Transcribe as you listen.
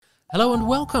Hello and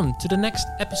welcome to the next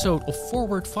episode of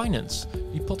Forward Finance,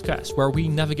 the podcast where we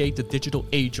navigate the digital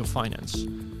age of finance.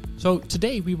 So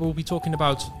today we will be talking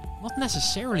about not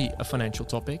necessarily a financial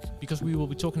topic, because we will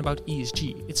be talking about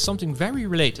ESG. It's something very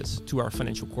related to our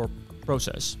financial core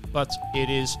process, but it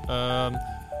is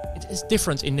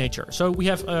different in nature. So we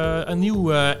have a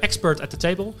new expert at the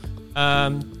table.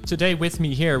 Today with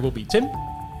me here will be Tim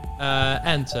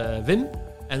and Wim.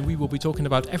 And we will be talking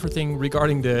about everything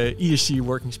regarding the ESG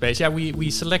working space. Yeah, we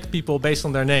select people based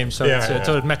on their name, so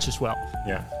so it matches well.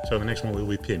 Yeah, so the next one will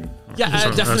be Pim.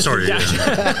 Yeah, definitely. Sorry. Yeah.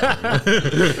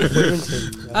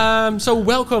 So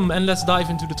welcome, and let's dive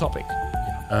into the topic.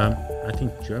 I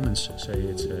think Germans say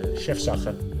it's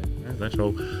Chefsache.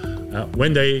 So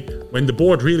when the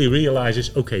board really realizes,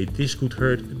 okay, this could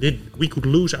hurt, we could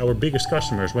lose our biggest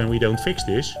customers when we don't fix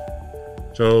this.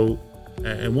 So.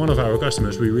 And one of our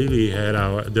customers, we really had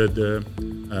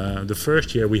the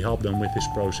first year we helped them with this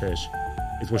process.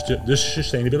 It was the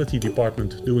sustainability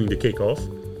department doing the kickoff.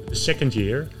 The second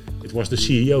year, it was the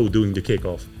CEO doing the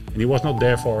kickoff. And he was not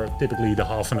there for typically the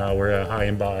half an hour hi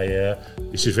and bye.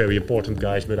 This is very important,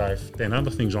 guys, but I have 10 other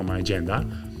things on my agenda.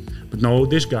 But no,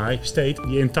 this guy stayed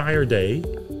the entire day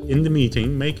in the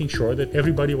meeting, making sure that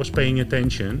everybody was paying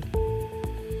attention.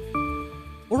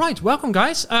 All right, welcome,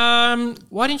 guys.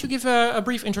 Why don't you give a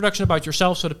brief introduction about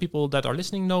yourself so the people that are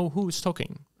listening know who is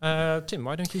talking? Tim,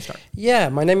 why don't you start? Yeah,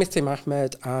 my name is Tim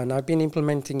Ahmed, and I've been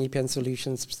implementing EPN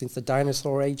solutions since the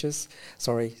dinosaur ages.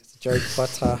 Sorry, it's a joke, but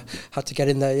had to get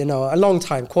in there, a long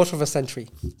time, quarter of a century.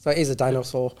 So it is a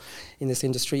dinosaur in this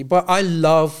industry. But I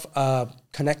love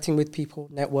connecting with people,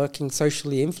 networking,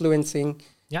 socially influencing,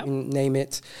 name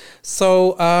it.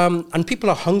 So, and people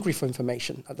are hungry for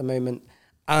information at the moment.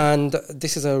 And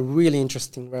this is a really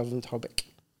interesting, relevant topic.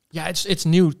 Yeah, it's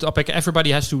new topic.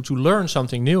 Everybody has to learn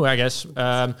something new, I guess.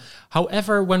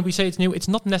 However, when we say it's new, it's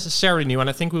not necessarily new. And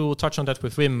I think we will touch on that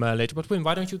with Wim later. But Wim,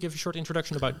 why don't you give a short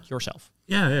introduction about yourself?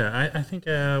 Yeah. I think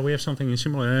we have something in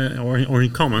similar or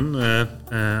in common.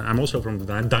 I'm also from the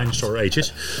dinosaur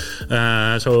ages.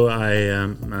 So I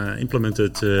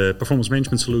implemented performance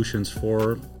management solutions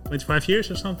for 25 years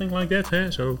or something like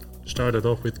that. So started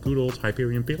off with good old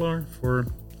Hyperion Pillar for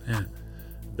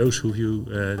those of you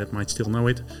that might still know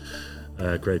it.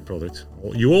 Great product.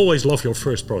 You always love your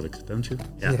first product, don't you?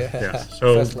 Yeah.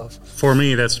 So first love. For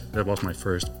me, that was my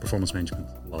first performance management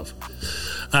love.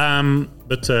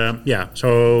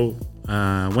 So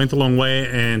went a long way,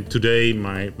 and today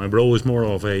my role is more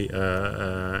of a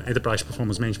enterprise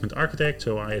performance management architect.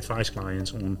 So I advise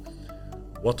clients on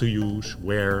what to use,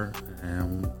 where,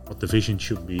 what the vision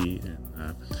should be,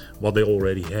 and what they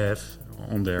already have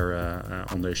on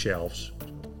their shelves.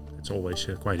 It's always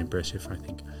quite impressive, I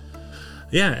think.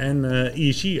 Yeah, and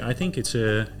ESG, I think it's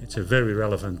a very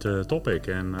relevant topic,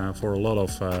 and for a lot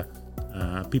of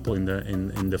people in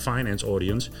the finance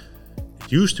audience,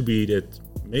 it used to be that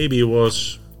maybe it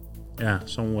was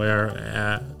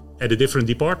somewhere at a different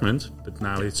department, but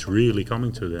now it's really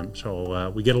coming to them.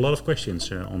 So we get a lot of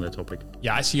questions on that topic.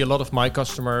 Yeah, I see a lot of my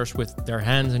customers with their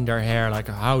hands in their hair, like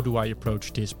how do I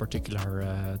approach this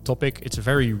particular topic? It's a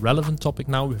very relevant topic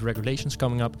now with regulations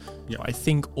coming up. Yeah. So I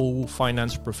think all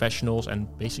finance professionals and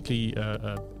basically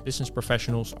business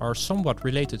professionals are somewhat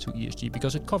related to ESG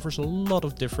because it covers a lot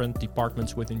of different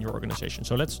departments within your organization.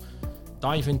 So let's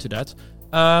dive into that.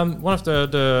 One of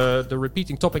the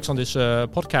repeating topics on this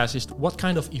podcast is what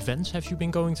kind of events have you been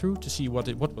going through to see what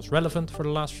was relevant for the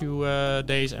last few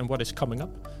days and what is coming up.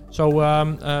 So,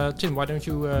 Tim, why don't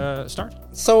you start?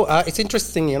 So it's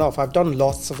interesting enough. I've done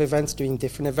lots of events, doing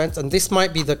different events, and this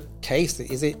might be the case.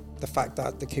 Is it the fact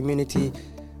that the community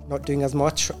not doing as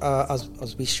much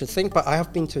as we should think? But I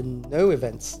have been to no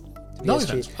events. No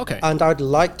events, okay. And I'd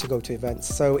like to go to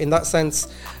events. So in that sense,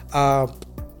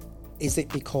 is it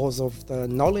because of the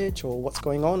knowledge or what's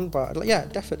going on? But yeah,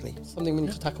 definitely something we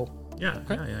need to tackle. Yeah,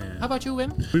 okay. Yeah. How about you,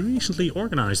 Wim? We recently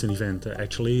organized an event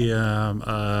actually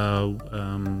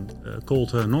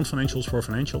called Non-Financials for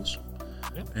Financials.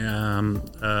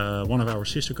 Yeah. One of our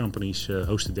sister companies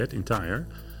hosted that entire.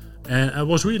 And it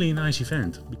was really a nice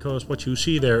event because what you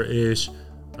see there is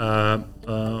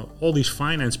all these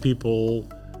finance people.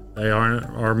 They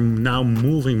are now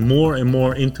moving more and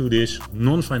more into this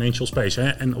non-financial space,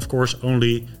 and of course,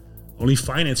 only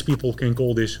finance people can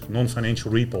call this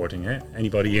non-financial reporting.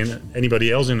 Anybody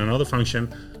else in another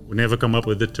function would never come up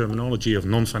with the terminology of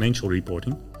non-financial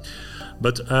reporting.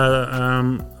 But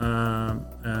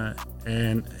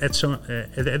and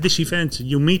at this event,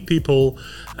 you meet people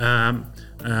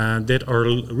that are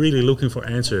really looking for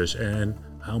answers and.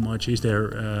 How much is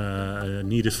there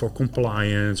needed for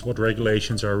compliance? What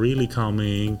regulations are really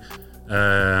coming?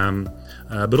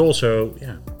 But also,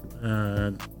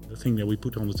 the thing that we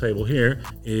put on the table here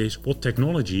is what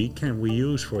technology can we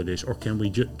use for this, or can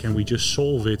we just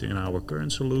solve it in our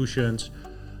current solutions?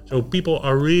 So people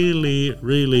are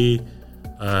really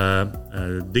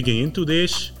digging into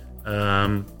this,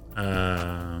 and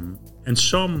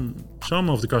some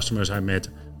of the customers I met,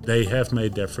 they have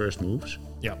made their first moves.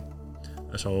 Yeah.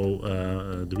 So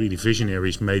the really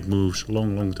visionaries made moves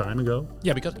long time ago.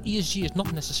 Yeah, because ESG is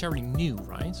not necessarily new,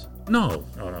 right? No.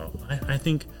 I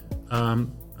think, of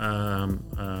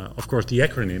course, the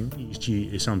acronym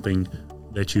ESG is something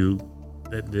that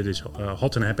is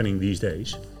hot and happening these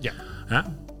days. Yeah.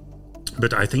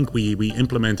 But I think we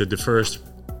implemented the first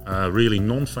really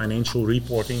non-financial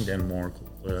reporting, then more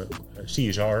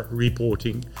CSR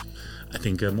reporting, I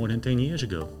think more than 10 years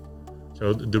ago.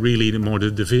 So the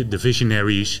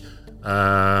visionaries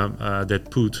that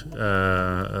put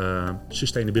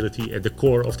sustainability at the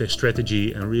core of their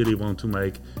strategy and really want to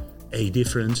make a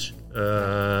difference,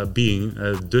 being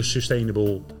the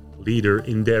sustainable leader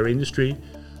in their industry.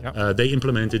 Yep. They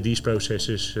implemented these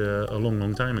processes a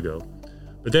long time ago.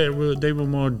 But they were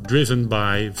more driven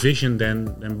by vision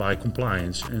than by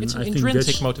compliance. And it's an I intrinsic think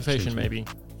that's motivation, maybe.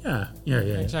 Yeah.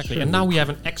 Exactly. Sure. And now we have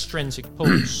an extrinsic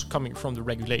pulse coming from the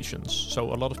regulations.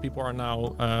 So a lot of people are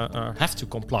now have to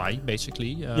comply,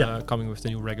 basically, coming with the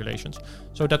new regulations.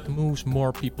 So that moves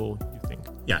more people, you think?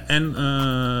 Yeah, and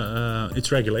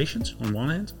it's regulations on one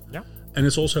hand. Yeah. And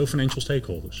it's also financial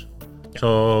stakeholders. Yeah.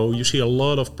 So you see a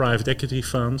lot of private equity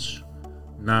funds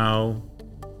now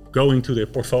going to their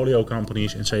portfolio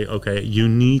companies and say, okay, you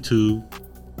need to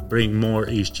bring more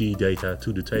ESG data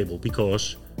to the table,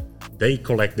 because they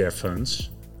collect their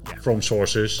funds from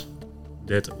sources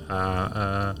that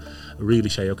really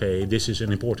say, okay, this is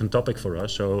an important topic for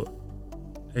us. So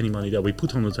any money that we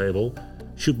put on the table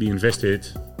should be invested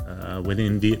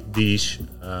within these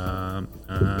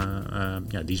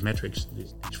metrics,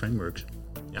 these frameworks.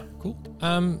 Yeah, cool.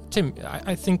 Tim,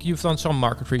 I think you've done some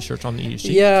market research on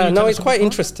ESG. Yeah, no, it's quite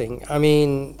interesting. I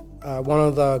mean, one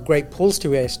of the great pulls to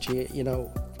ESG,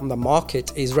 from the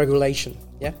market is regulation.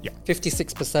 Yeah.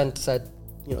 56% said,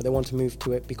 they want to move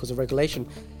to it because of regulation.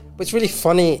 But it's really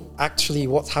funny, actually,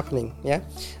 what's happening. Yeah.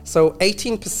 So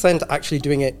 18% actually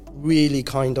doing it really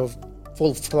kind of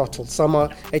full throttle. Some are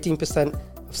 18%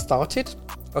 have started.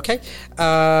 Okay.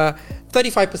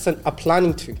 35% are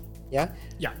planning to. Yeah.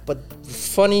 Yeah. But the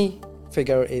funny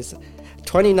figure is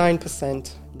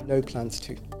 29% no plans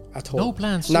to at all. No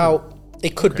plans to. Now,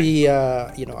 it could be,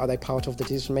 are they part of the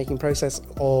decision-making process,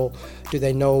 or do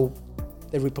they know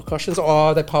the repercussions, or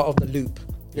are they part of the loop,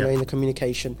 in the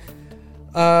communication?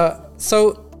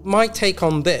 So my take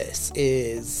on this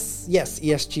is, yes,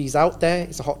 ESG is out there.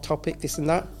 It's a hot topic, this and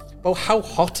that. But how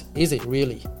hot is it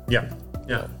really? Yeah.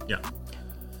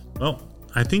 Well,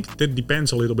 I think that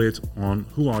depends a little bit on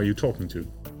who are you talking to.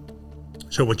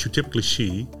 So what you typically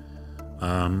see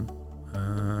at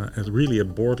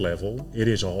board level, it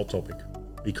is a hot topic,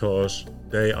 because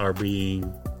they are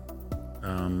being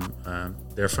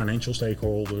their financial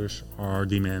stakeholders are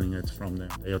demanding it from them.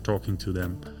 They are talking to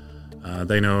them.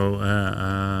 They know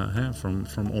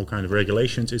from all kind of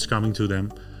regulations it's coming to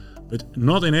them, but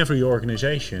not in every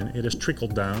organization it has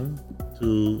trickled down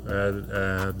to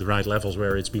the right levels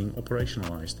where it's being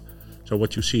operationalized. So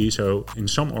what you see, in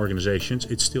some organizations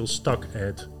it's still stuck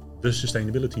at the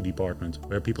sustainability department,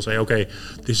 where people say, okay,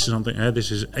 this is something,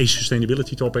 this is a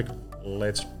sustainability topic,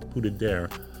 let's put it there.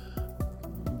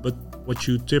 But what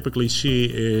you typically see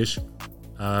is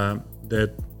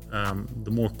that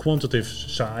the more quantitative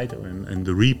side and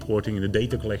the reporting and the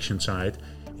data collection side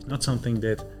is not something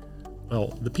that,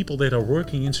 the people that are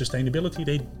working in sustainability,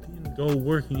 they didn't go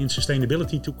working in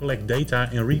sustainability to collect data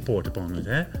and report upon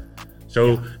it.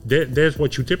 So there's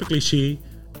what you typically see,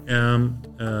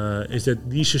 is that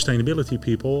these sustainability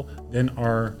people then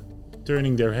are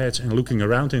turning their heads and looking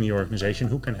around in the organization,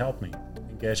 who can help me?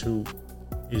 And guess who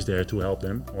is there to help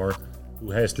them, or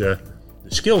who has the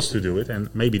skills to do it and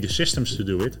maybe the systems to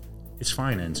do it? It's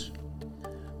finance.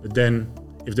 But then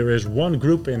if there is one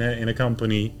group in a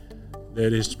company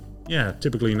that is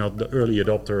typically not the early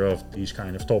adopter of these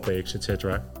kind of topics,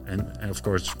 etc., and of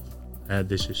course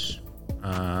this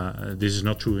is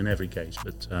not true in every case,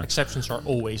 but exceptions are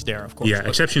always there, of course.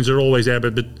 Exceptions are always there,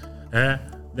 but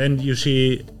then you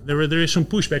see there is some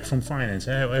pushback from finance.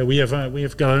 We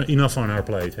have got enough on our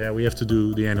plate. We have to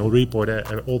do the annual report,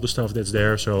 all the stuff that's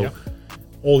there. So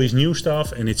all this new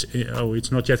stuff, and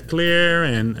it's not yet clear,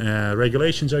 and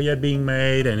regulations are yet being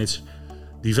made, and it's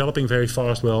developing very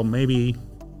fast. Well, maybe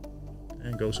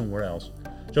go somewhere else.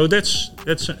 So that's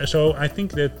so I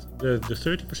think that the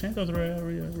 30% of the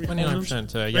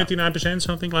 29%, 29%,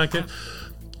 something like that.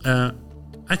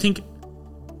 I think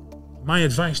my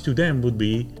advice to them would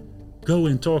be, go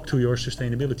and talk to your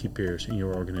sustainability peers in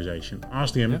your organization.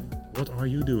 Ask them, what are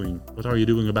you doing? What are you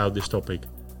doing about this topic?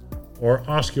 Or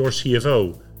ask your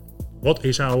CFO,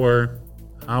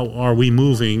 how are we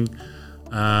moving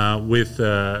with,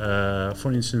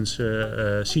 for instance,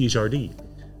 CSRD?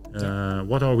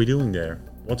 What are we doing there?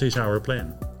 What is our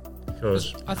plan?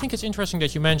 Because I think it's interesting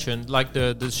that you mentioned like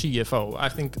the CFO. I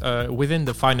think within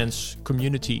the finance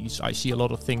communities, I see a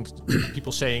lot of things,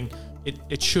 people saying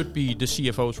it should be the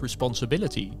CFO's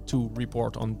responsibility to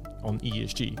report on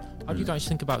ESG. How do you guys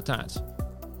think about that?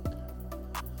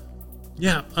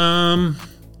 Yeah,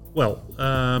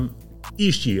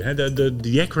 ESG,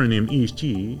 the acronym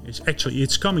ESG is actually,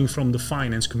 it's coming from the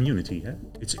finance community.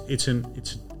 It's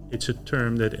a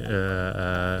term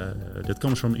that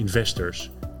comes from investors.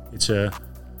 It's an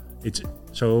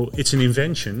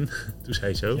invention to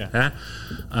say so.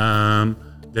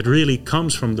 That really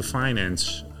comes from the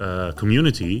finance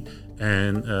community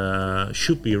and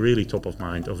should be really top of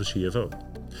mind of a CFO.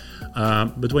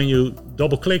 But when you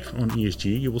double click on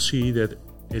ESG, you will see that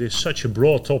it is such a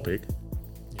broad topic.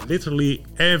 Literally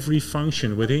every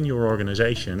function within your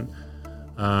organization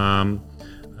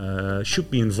should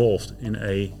be involved in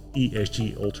a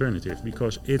ESG alternative,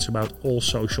 because it's about all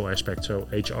social aspects. So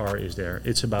HR is there.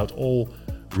 It's about all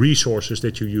resources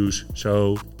that you use.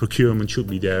 So procurement should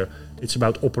be there. It's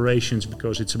about operations,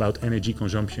 because it's about energy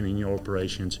consumption in your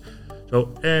operations.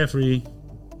 So every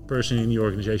person in the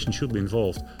organization should be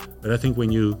involved. But I think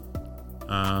when you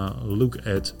look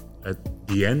at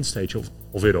the end stage of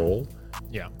it all,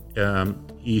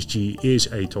 ESG is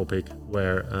a topic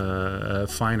where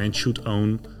finance should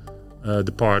own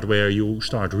the part where you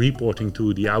start reporting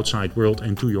to the outside world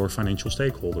and to your financial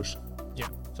stakeholders. Yeah.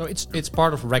 So it's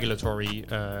part of regulatory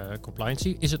compliance.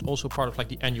 Is it also part of like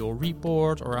the annual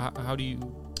report, or how do you?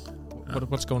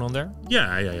 What's going on there?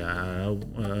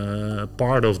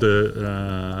 Part of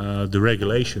the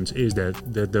regulations is that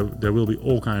there will be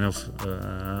all kind of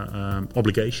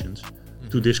obligations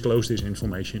to disclose this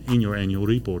information in your annual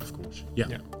report, of course.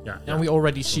 And we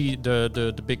already see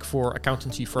the big four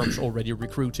accountancy firms already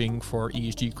recruiting for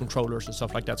ESG controllers and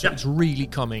stuff like that. So it's really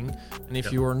coming. And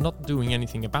if you are not doing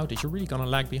anything about it, you're really going to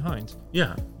lag behind.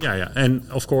 And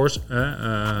of course,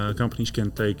 companies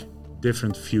can take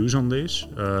different views on this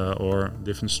or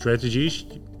different strategies.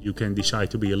 You can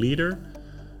decide to be a leader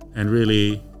and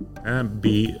really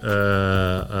be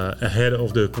ahead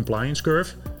of the compliance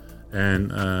curve,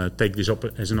 and take this up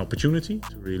as an opportunity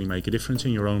to really make a difference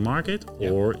in your own market,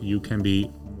 or you can be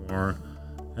more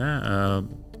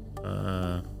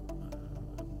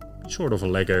sort of a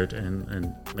laggard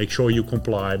and make sure you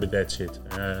comply, but that's it.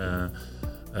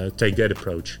 Take that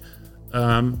approach.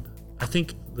 I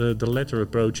think the latter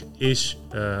approach is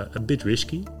a bit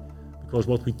risky, because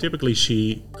what we typically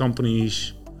see,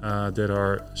 companies that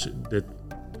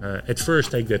at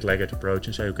first take that laggard approach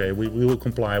and say, okay, we will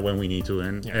comply when we need to,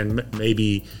 and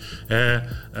maybe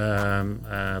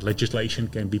legislation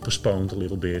can be postponed a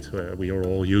little bit. We are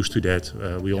all used to that.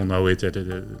 We all know it,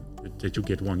 that you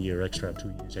get 1 year extra, 2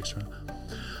 years extra.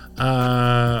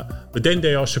 But then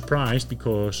they are surprised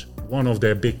because one of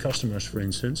their big customers, for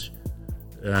instance,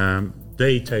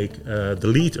 they take the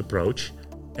lead approach,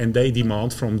 and they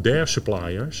demand from their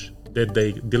suppliers that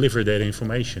they deliver that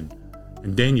information.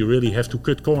 And then you really have to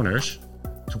cut corners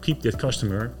to keep that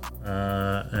customer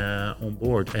on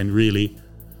board and really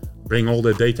bring all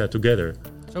the data together.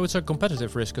 So it's a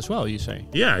competitive risk as well, you say?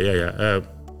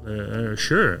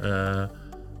 Sure.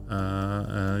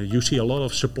 You see a lot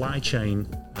of supply chain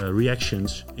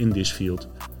reactions in this field.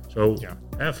 So,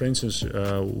 for instance,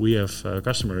 we have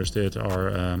customers that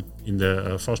are in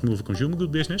the fast-moving consumer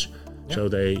good business. Yeah. So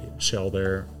they sell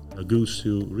their goods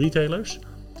to retailers.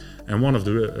 And one of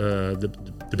the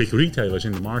big retailers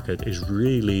in the market is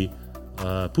really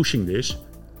pushing this.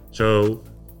 So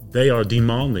they are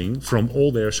demanding from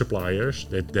all their suppliers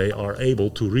that they are able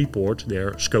to report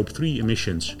their Scope 3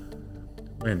 emissions.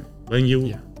 When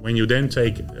you then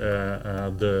take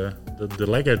the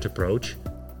laggard approach,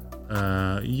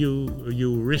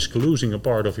 you risk losing a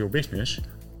part of your business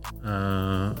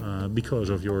because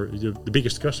of the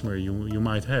biggest customer you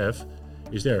might have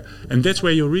is there. And that's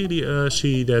where you really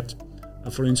see that,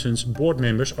 for instance, board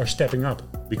members are stepping up,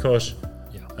 because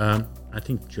I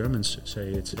think Germans say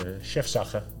it's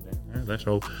Chefsache.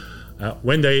 So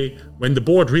when the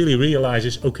board really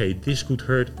realizes, okay, this could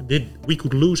hurt, we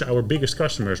could lose our biggest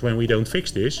customers when we don't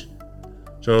fix this.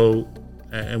 So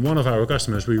and one of our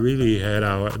customers, we really had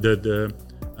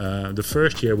The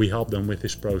first year we helped them with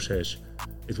this process.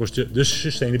 It was the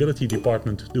sustainability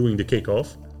department doing the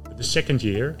kickoff. The second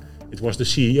year, it was the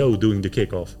CEO doing the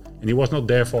kickoff. And he was not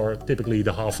there for typically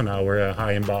the half an hour,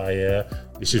 hi and bye.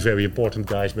 This is very important,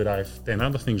 guys, but I have 10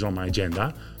 other things on my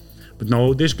agenda. But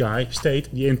no, this guy stayed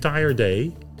the entire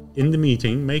day in the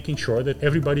meeting, making sure that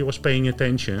everybody was paying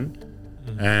attention.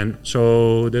 And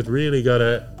so that really got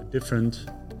a different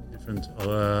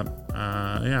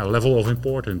level of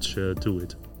importance to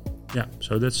it. Yeah,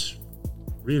 so that's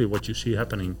really what you see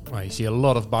happening. Well, you see a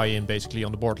lot of buy-in basically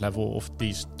on the board level of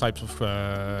these types of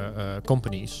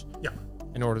companies. Yeah.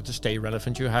 In order to stay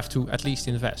relevant, you have to at least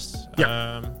invest.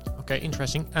 Yeah. Okay,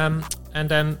 interesting. And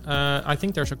then I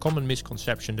think there's a common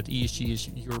misconception that ESG is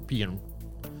European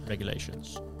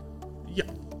regulations. Yeah.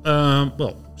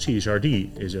 Well,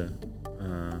 CSRD is a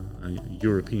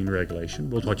European regulation,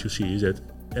 but what you see is that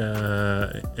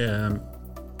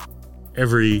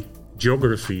every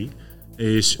geography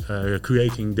is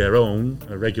creating their own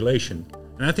regulation.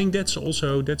 And I think that's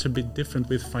a bit different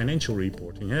with financial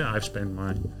reporting. Yeah, I've spent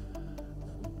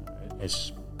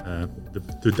as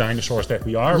the dinosaurs that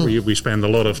we are, we spend a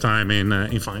lot of time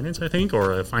in finance, I think,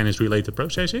 or finance-related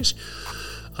processes.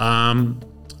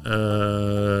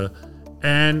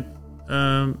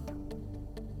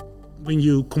 When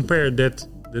you compare that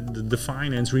the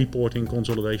finance reporting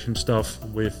consolidation stuff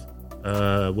with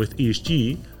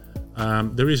ESG,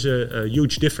 there is a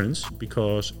huge difference,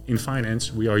 because in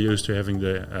finance we are used to having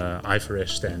the IFRS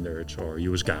standards or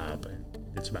US GAAP, and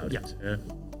that's about it.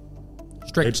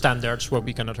 Strict standards what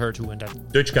we can adhere to, and that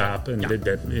Dutch GAAP and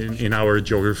that in our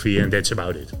geography, and that's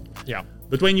about it. Yeah.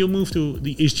 But when you move to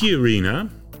the ESG arena,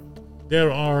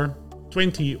 there are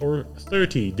 20 or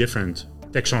 30 different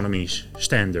taxonomies,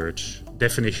 standards,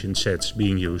 definition sets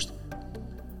being used.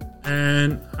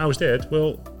 And how is that?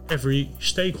 Well, every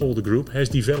stakeholder group has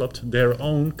developed their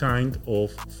own kind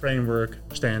of framework,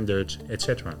 standards,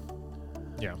 etc.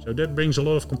 Yeah. So that brings a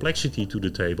lot of complexity to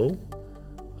the table,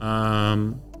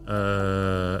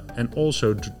 and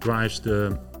also drives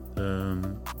the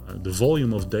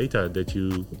volume of data that you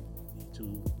need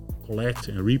to collect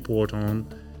and report on,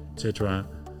 etc.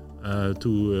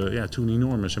 To an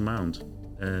enormous amount.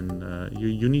 And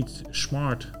you need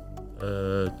smart.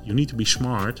 You need to be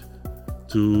smart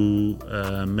to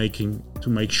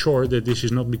make sure that this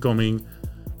is not becoming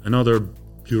another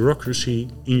bureaucracy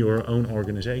in your own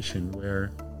organization,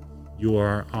 where you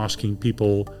are asking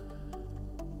people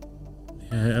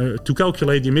to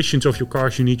calculate the emissions of your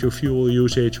cars. You need your fuel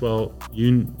usage. Well,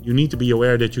 you need to be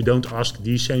aware that you don't ask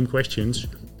these same questions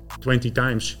 20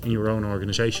 times in your own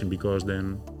organization, because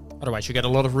then otherwise you get a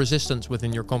lot of resistance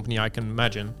within your company, I can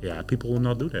imagine. Yeah, people will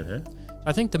not do that, eh?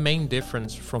 I think the main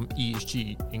difference from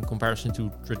ESG in comparison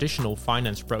to traditional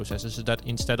finance processes is that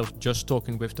instead of just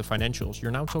talking with the financials,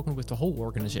 you're now talking with the whole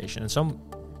organization. And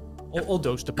all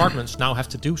those departments now have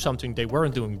to do something they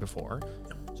weren't doing before.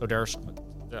 So there's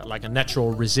like a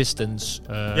natural resistance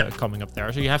coming up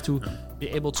there. So you have to be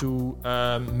able to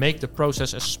make the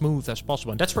process as smooth as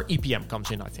possible. And that's where EPM comes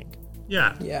in, I think.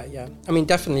 Yeah. I mean,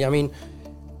 definitely. I mean,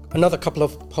 another couple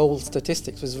of poll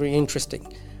statistics was really interesting.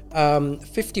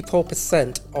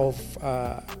 54% of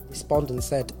respondents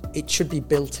said it should be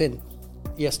built in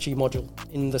ESG module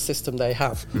in the system they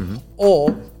have. Mm-hmm.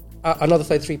 Or another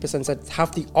 33% said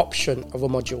have the option of a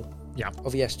module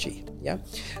of ESG. Yeah.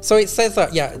 So it says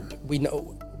that, we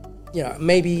know,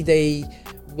 maybe they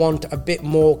want a bit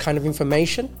more kind of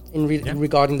information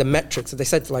regarding the metrics. So they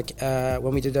said, like,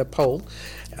 when we did a poll,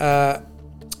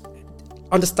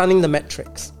 understanding the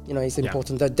metrics, is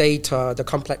important. The data, the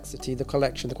complexity, the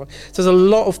collection, the quality. So there's a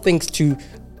lot of things to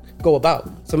go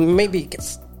about. So maybe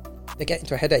they get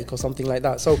into a headache or something like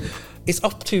that. So it's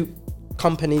up to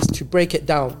companies to break it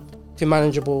down to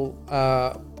manageable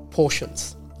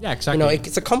portions. Yeah, exactly.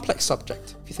 It's a complex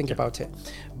subject if you think about it.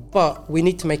 But we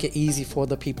need to make it easy for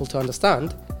the people to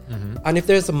understand. Mm-hmm. And if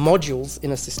there's modules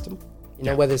in a system,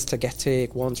 whether it's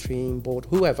Tagetic, OneStream, Board,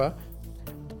 whoever,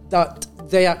 that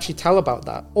they actually tell about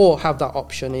that or have that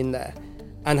option in there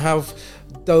and have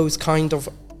those kind of...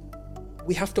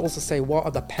 We have to also say, what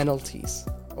are the penalties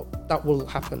that will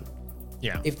happen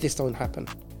if this don't happen?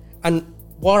 And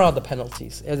what are the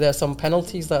penalties? Are there some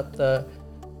penalties that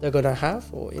they're going to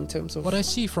have, or in terms of... What I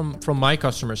see from my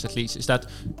customers, at least, is that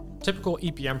typical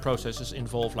EPM processes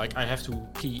involve, like, I have to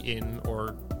key in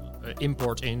or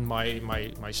import in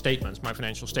my statements, my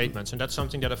financial statements, and that's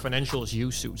something that a financial is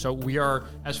used to. So we are,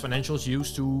 as financials,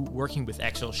 used to working with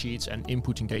Excel sheets and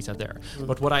inputting data there. Mm.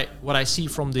 But what I see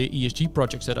from the ESG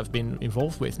projects that I've been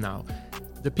involved with now,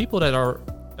 the people that are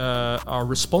are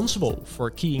responsible for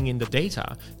keying in the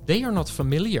data, they are not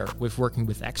familiar with working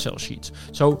with Excel sheets.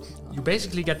 So you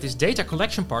basically get this data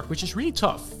collection part, which is really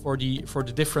tough for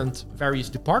the different various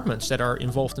departments that are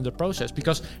involved in the process,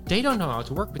 because they don't know how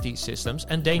to work with these systems,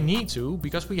 and they need to,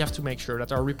 because we have to make sure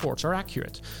that our reports are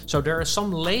accurate. So there is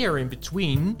some layer in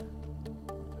between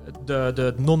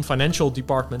the non-financial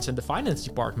departments and the finance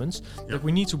departments that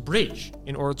we need to bridge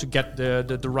in order to get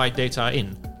the right data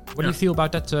in. What do you feel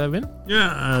about that, Wim?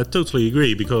 Yeah, I totally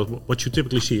agree, because what you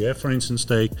typically see, for instance,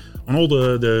 take on all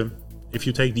if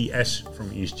you take the S from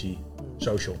ESG,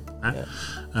 social,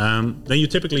 then you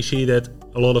typically see that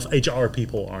a lot of HR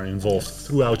people are involved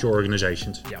throughout your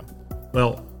organizations. Yeah.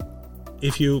 Well,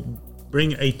 if you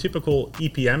bring a typical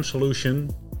EPM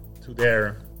solution to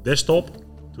their desktop,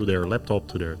 to their laptop,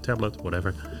 to their tablet,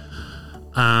 whatever,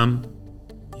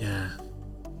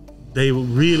 they will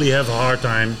really have a hard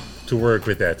time to work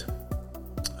with that.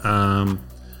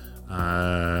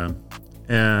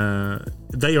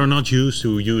 They are not used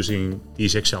to using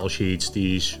these Excel sheets,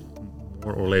 these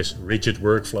more or less rigid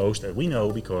workflows that we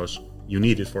know because you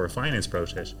need it for a finance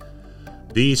process.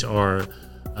 These are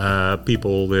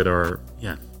people that are,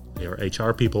 they are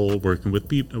HR people working with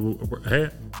people.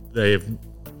 They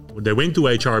went to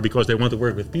HR because they want to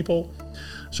work with people.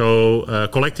 So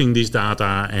collecting this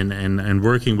data and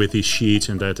working with these sheets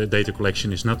and that data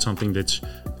collection is not something that's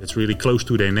really close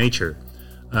to their nature.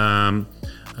 And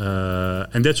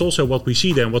that's also what we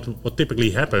see then. What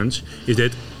typically happens is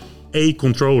that a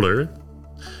controller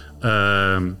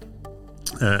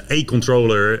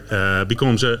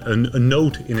becomes a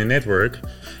node in a network,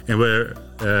 and where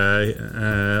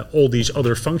all these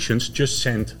other functions just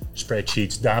send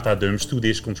spreadsheets, data dumps to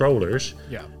these controllers,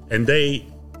 and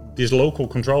this local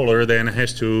controller then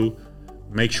has to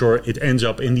make sure it ends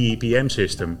up in the EPM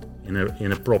system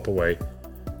in a proper way.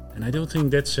 And I don't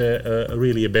think that's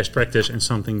really a best practice and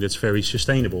something that's very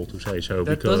sustainable, to say so.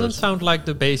 That doesn't sound like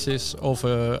the basis of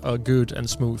a good and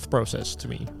smooth process to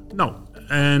me. No,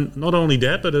 and not only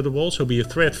that, but it will also be a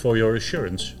threat for your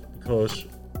assurance, because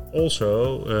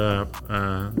also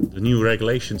the new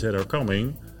regulations that are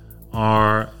coming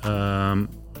are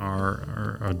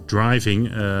driving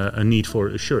a need for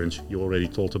assurance. You already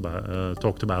talked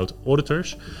about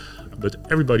auditors, but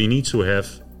everybody needs to have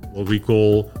what we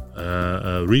call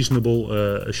reasonable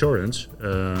assurance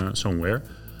somewhere.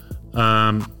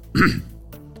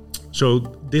 So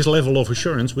this level of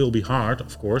assurance will be hard,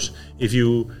 of course, if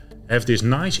you have this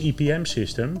nice EPM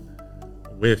system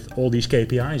with all these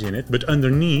KPIs in it, but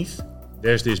underneath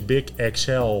there's this big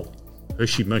Excel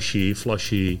hushy-mushy,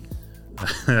 flushy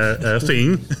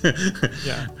thing,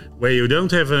 where you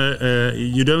don't have a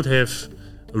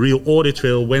real audit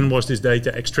trail. When was this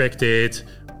data extracted?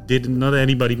 Did not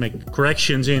anybody make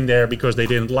corrections in there because they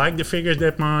didn't like the figures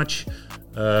that much?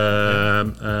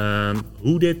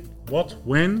 Who did what,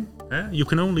 when? You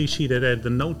can only see that at the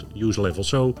node use level.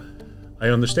 So I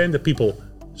understand that people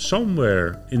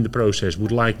somewhere in the process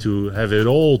would like to have it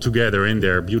all together in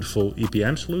their beautiful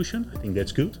EPM solution. I think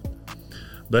that's good.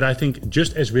 But I think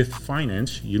just as with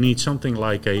finance, you need something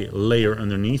like a layer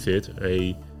underneath it.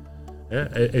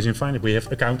 As in finance, we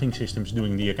have accounting systems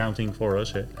doing the accounting for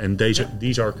us, and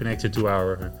these are connected to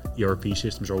our ERP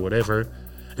systems or whatever,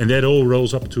 and that all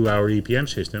rolls up to our EPM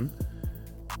system.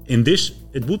 In this,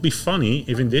 it would be funny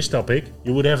if in this topic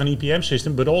you would have an EPM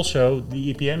system, but also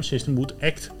the EPM system would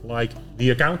act like the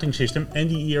accounting system and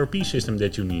the ERP system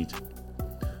that you need.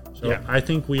 So I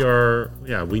think we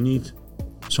need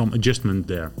some adjustment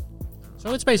there.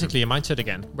 So it's basically a mindset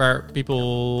again, where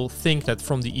people think that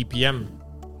from the EPM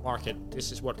market,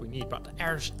 this is what we need, but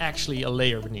there's actually a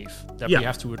layer beneath that we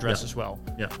have to address as well.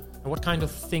 Yeah. And what kind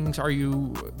of things do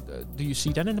you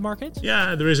see then in the market?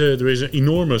 Yeah, there is an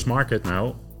enormous market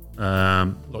now.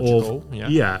 Logical. There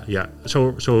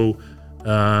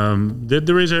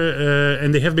is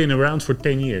and they have been around for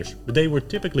 10 years, but they were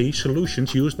typically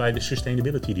solutions used by the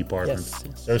sustainability department.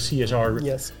 So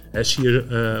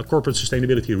CSR, corporate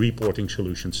sustainability reporting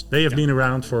solutions. They have been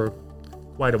around for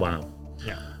quite a while.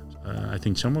 Yeah. I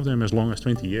think some of them as long as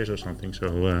 20 years or something. So,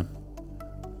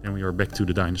 and we are back to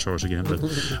the dinosaurs again. But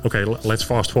okay, let's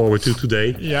fast forward to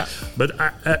today. Yeah.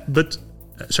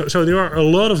 So there are a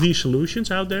lot of these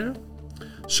solutions out there.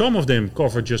 Some of them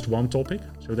cover just one topic.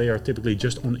 So they are typically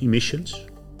just on emissions,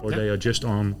 or they are just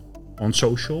on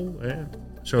social.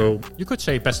 So you could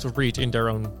say best of breed in their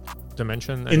own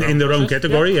dimension. In their own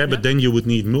category, but then you would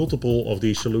need multiple of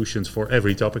these solutions for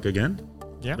every topic again.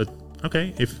 Yeah. But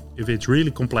okay, if it's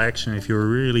really complex and if you're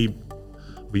really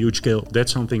of a huge scale,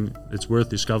 that's something that's worth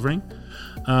discovering.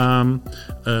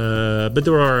 But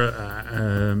there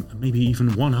are maybe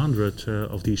even 100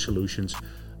 of these solutions.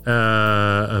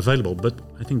 available. But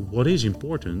I think what is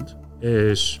important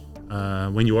is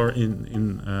when you are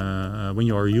when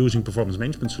you are using performance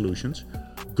management solutions,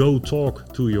 go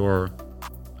talk to your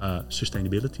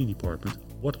sustainability department.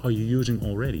 What are you using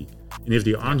already? And if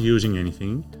they aren't using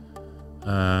anything,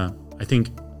 I think,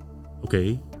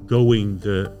 okay, going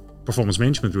the performance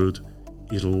management route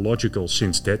is logical,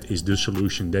 since that is the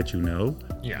solution that you know.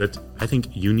 Yeah. But I think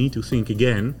you need to think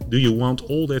again, do you want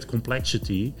all that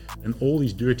complexity and all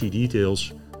these dirty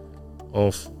details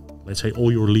of, let's say,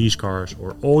 all your lease cars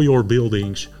or all your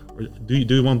buildings? Or do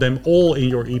you want them all in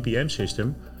your EPM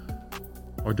system?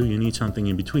 Or do you need something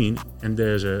in between? And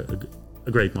there's a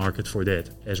great market for that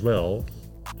as well.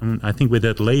 And I think with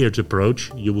that layered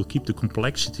approach, you will keep the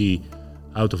complexity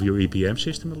out of your EPM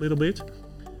system a little bit,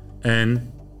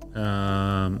 and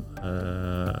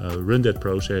run that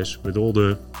process with all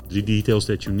the details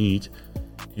that you need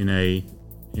in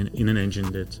an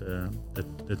engine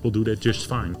that will do that just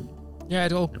fine. Yeah,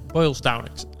 it all boils down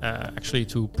actually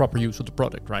to proper use of the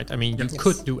product, right? I mean,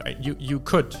 you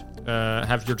could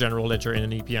have your general ledger in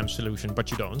an EPM solution, but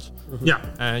you don't. Mm-hmm. Yeah,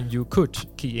 and you could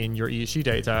key in your ESG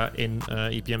data in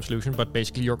EPM solution, but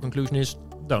basically your conclusion is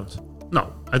don't.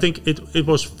 No, I think it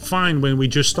was fine when we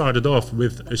just started off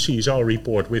with a CSR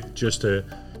report with just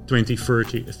 20,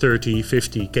 30,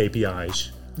 50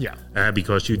 KPIs. Yeah.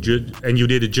 Because you did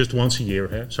it just once a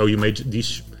year. So you made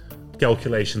these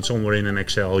calculations somewhere in an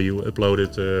Excel. You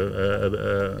uploaded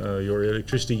your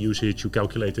electricity usage. You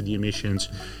calculated the emissions,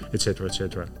 etc.,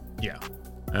 etc. Yeah.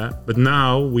 But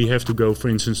now we have to go, for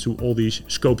instance, to all these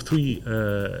Scope 3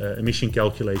 emission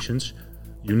calculations.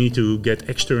 You need to get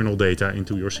external data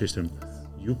into your system.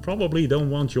 You probably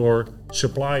don't want your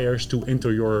suppliers to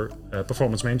enter your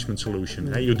performance management solution.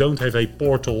 Mm-hmm. You don't have a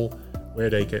portal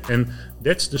where they can... And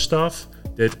that's the stuff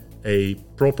that a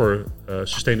proper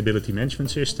sustainability management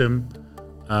system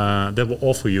that will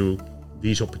offer you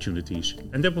these opportunities.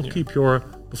 And that will keep your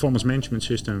performance management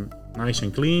system nice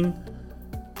and clean.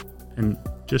 And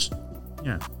just,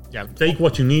 take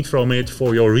what you need from it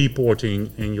for your reporting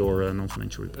and your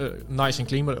non-financial report. Nice and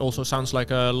clean, but it also sounds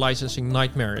like a licensing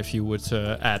nightmare if you would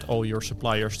add all your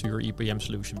suppliers to your EPM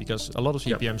solution, because a lot of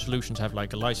EPM solutions have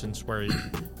like a license where you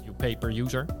pay per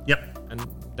user. Yep. And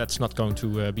that's not going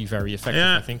to be very effective,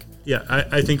 I think. Yeah,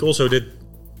 I think also that,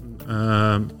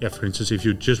 for instance, if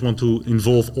you just want to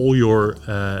involve all your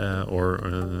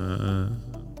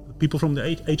people from the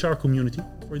HR community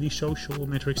for these social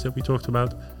metrics that we talked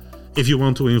about, if you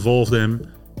want to involve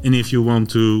them, and if you want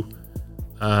to,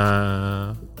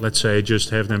 let's say, just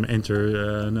have them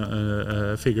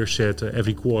enter a figure set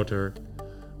every quarter,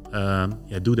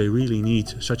 do they really need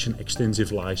such an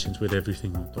extensive license with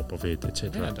everything on top of it,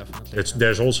 etc.? Yeah, definitely.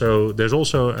 There's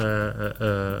also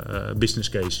a business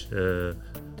case to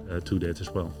that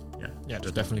as well. Yeah,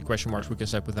 there's definitely question marks we can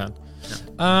set with that.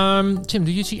 Yeah. Tim,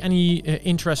 do you see any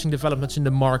interesting developments in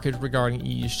the market regarding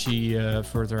ESG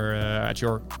further at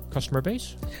your customer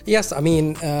base? Yes, I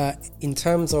mean, in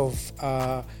terms of,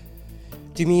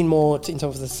 do you mean more in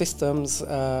terms of the systems?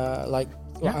 I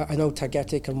know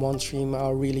Tagetik and OneStream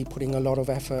are really putting a lot of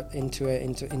effort into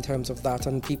it in terms of that,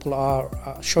 and people are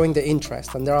showing the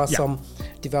interest, and there are some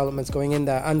developments going in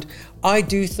there. And I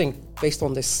do think, based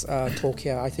on this talk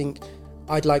here, I think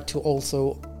I'd like to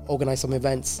also organize some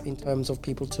events in terms of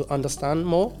people to understand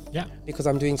more. Yeah. Because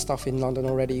I'm doing stuff in London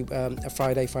already, a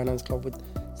Friday Finance Club with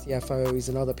CFOs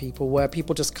and other people, where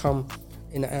people just come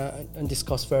in and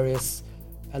discuss various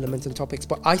elements and topics.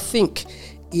 But I think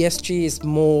ESG is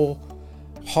more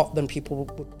hot than people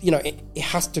would, it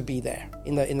has to be there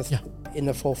in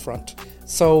the forefront.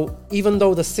 So even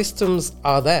though the systems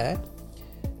are there,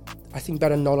 I think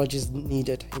better knowledge is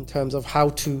needed in terms of how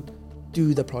to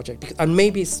do the project, and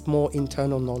maybe it's more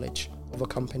internal knowledge of a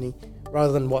company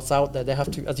rather than what's out there. They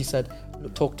have to, as you said,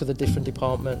 talk to the different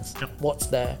departments. What's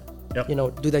there?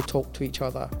 Do they talk to each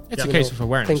other? It's a case of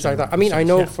awareness. Things like that. I mean, I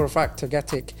know for a fact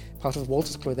Tagetik, part of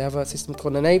Walter's Crew, they have a system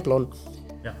called Enablon,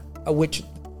 which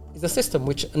is a system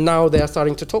which now they are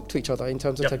starting to talk to each other in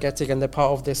terms of Tagetik, and they're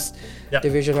part of this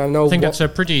division. I think that's a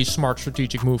pretty smart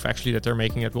strategic move actually that they're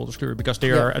making at Walter's Crew, because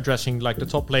they are addressing like the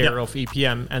top layer of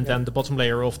EPM and then the bottom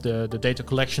layer of the data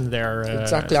collection there.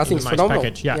 Exactly, I think it's phenomenal.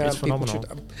 Package. Yeah, it's phenomenal.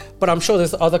 But I'm sure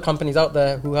there's other companies out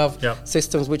there who have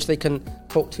systems which they can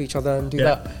talk to each other and do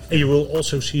that. And you will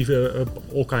also see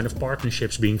all kind of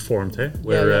partnerships being formed,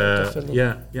 where definitely.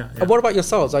 And what about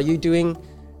yourselves? Are you doing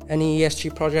Any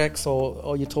ESG projects,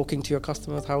 or you're talking to your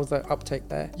customers? How's the uptake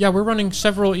there? Yeah, we're running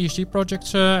several ESG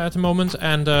projects at the moment,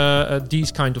 and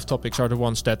these kind of topics are the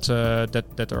ones that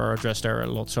are addressed there a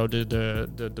lot. So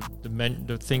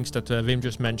the things that Wim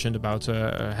just mentioned about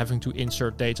having to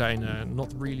insert data in a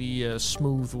not really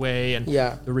smooth way, and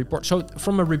the report. So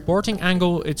from a reporting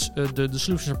angle, it's the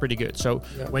solutions are pretty good. So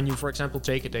when you, for example,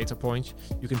 take a data point,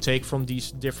 you can take from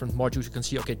these different modules. You can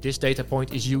see, okay, this data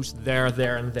point is used there,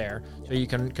 and there. So you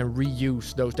can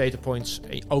reuse those data points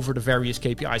over the various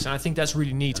KPIs, and I think that's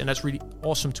really neat, and that's really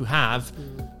awesome to have.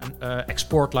 And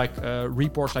export like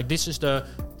reports like this is the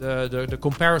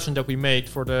comparison that we made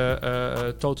for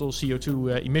the total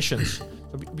CO2 emissions.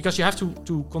 So because you have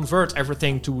to convert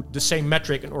everything to the same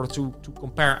metric in order to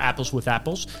compare apples with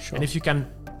apples. Sure. And if you can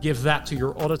give that to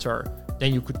your auditor,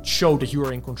 then you could show that you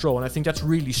are in control. And I think that's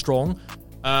really strong.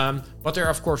 But there are,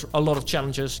 of course, a lot of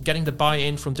challenges. Getting the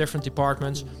buy-in from different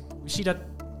departments. We see that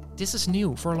this is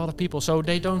new for a lot of people, so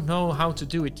they don't know how to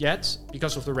do it yet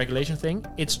because of the regulation thing.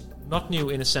 It's not new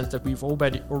in a sense that we've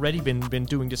already been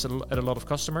doing this at a lot of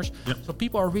customers. Yep. So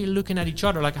people are really looking at each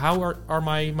other, like how are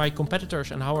my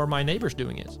competitors and how are my neighbors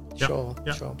doing it? Sure.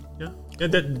 Yeah,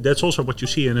 that's also what you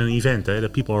see in an event,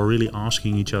 that people are really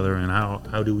asking each other, and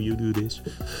how do you do this?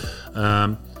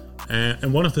 And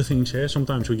one of the things,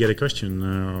 sometimes we get a question,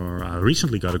 or I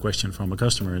recently got a question from a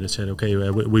customer that said, okay,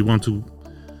 we want to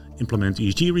implement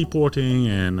ESG reporting,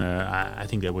 and I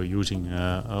think they were using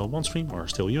OneStream, or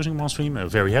still using OneStream,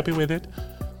 very happy with it.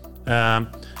 And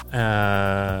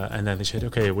then they said,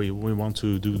 okay, we want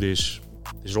to do this.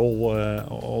 There's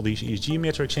all these ESG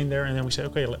metrics in there, and then we said,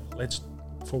 okay, let's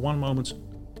for one moment,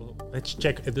 let's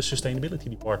check at the sustainability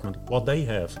department what they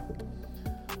have.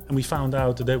 And we found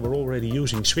out that they were already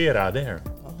using Sfera there.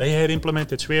 They had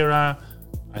implemented Sfera,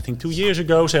 I think 2 years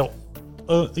ago, so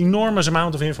an enormous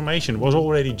amount of information was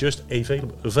already just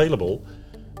available,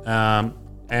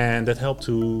 and that helped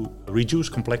to reduce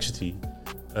complexity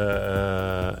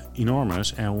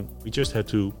enormous, and we just had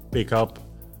to pick up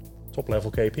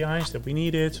top-level KPIs that we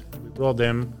needed. We brought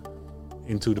them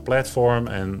into the platform,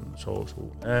 and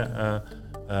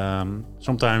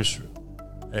sometimes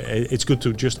it's good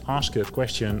to just ask a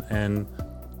question and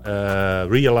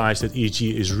realize that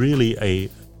ESG is really a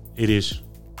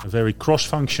very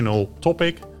cross-functional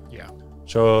topic. Yeah.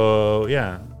 So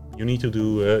you need to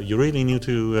do. You really need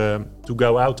to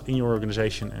go out in your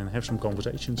organization and have some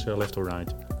conversations left or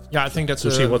right. Yeah, I think that's a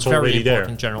very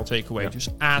important general takeaway. Yeah. Just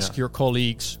ask your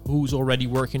colleagues who's already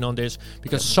working on this,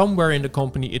 because somewhere in the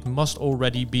company it must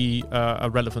already be a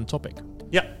relevant topic.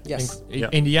 Yeah. Yes.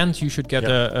 In the end, you should get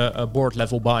a board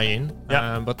level buy-in.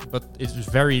 Yeah. But it's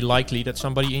very likely that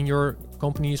somebody in your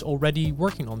company is already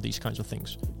working on these kinds of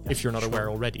things, if you're not aware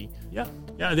already. Yeah.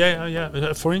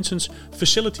 For instance,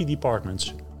 facility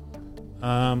departments.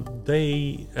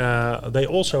 They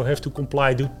also have to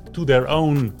comply to their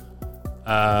own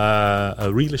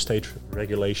real estate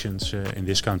regulations in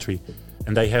this country,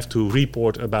 and they have to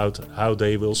report about how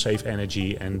they will save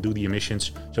energy and do the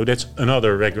emissions. So that's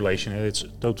another regulation, and it's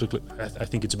totally. I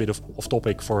think it's a bit off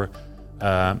topic for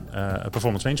a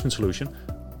performance management solution.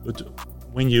 But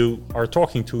when you are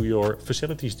talking to your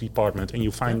facilities department and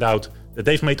you find out that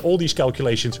they've made all these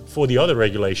calculations for the other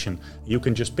regulation, you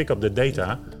can just pick up the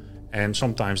data. And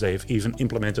sometimes they've even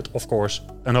implemented, of course,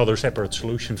 another separate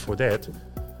solution for that.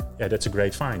 Yeah, that's a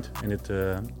great find, and it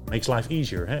makes life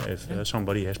easier if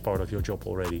somebody has part of your job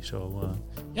already. So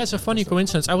it's a funny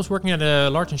coincidence. I was working at a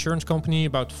large insurance company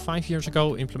about 5 years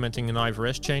ago, implementing an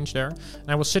IFRS change there, and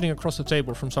I was sitting across the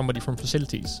table from somebody from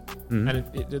facilities, and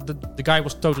the guy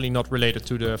was totally not related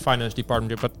to the finance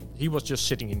department, but he was just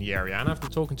sitting in the area, and I've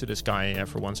been talking to this guy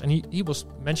for once, and he was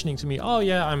mentioning to me,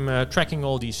 I'm tracking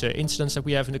all these incidents that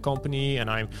we have in the company, and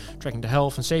I'm tracking the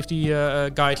health and safety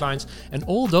guidelines, and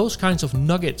all those kinds of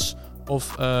nuggets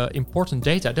of important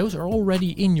data, those are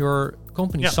already in your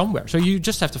company somewhere. So you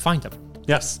just have to find them.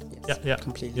 Yes.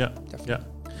 Completely. Yeah. Definitely. Yeah.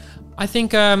 I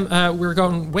think we're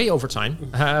going way over time,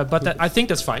 but I think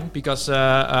that's fine, because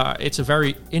it's a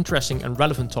very interesting and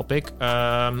relevant topic.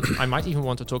 I might even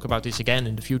want to talk about this again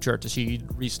in the future to see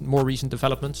more recent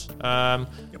developments.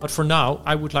 But for now,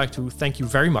 I would like to thank you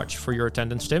very much for your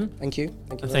attendance, Tim. Thank you.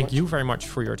 Thank you very much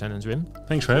for your attendance, Wim.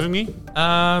 Thanks for having me.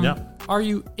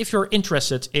 If you're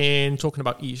interested in talking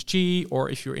about ESG, or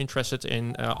if you're interested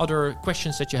in other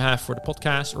questions that you have for the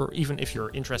podcast, or even if you're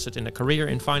interested in a career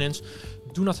in finance,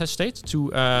 do not hesitate to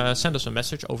send us a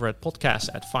message over at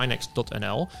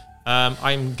podcast@finex.nl.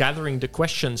 I'm gathering the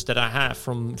questions that I have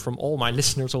from all my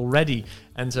listeners already,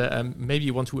 and maybe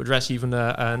you want to address even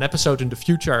an episode in the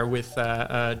future with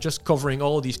just covering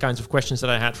all these kinds of questions that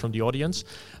I had from the audience.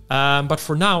 But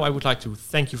for now, I would like to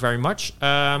thank you very much.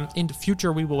 In the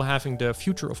future, we will having the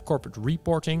Future of Corporate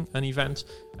Reporting, an event,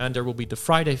 and there will be the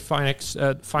Friday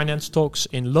Finance Talks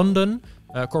in London.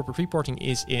 Corporate reporting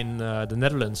is in the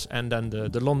Netherlands, and then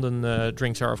the London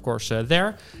drinks are, of course,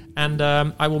 there. And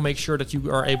I will make sure that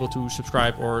you are able to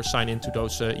subscribe or sign into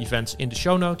those events in the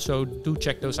show notes. So do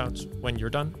check those out when you're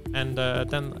done. And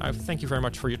then I thank you very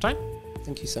much for your time.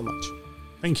 Thank you so much.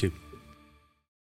 Thank you.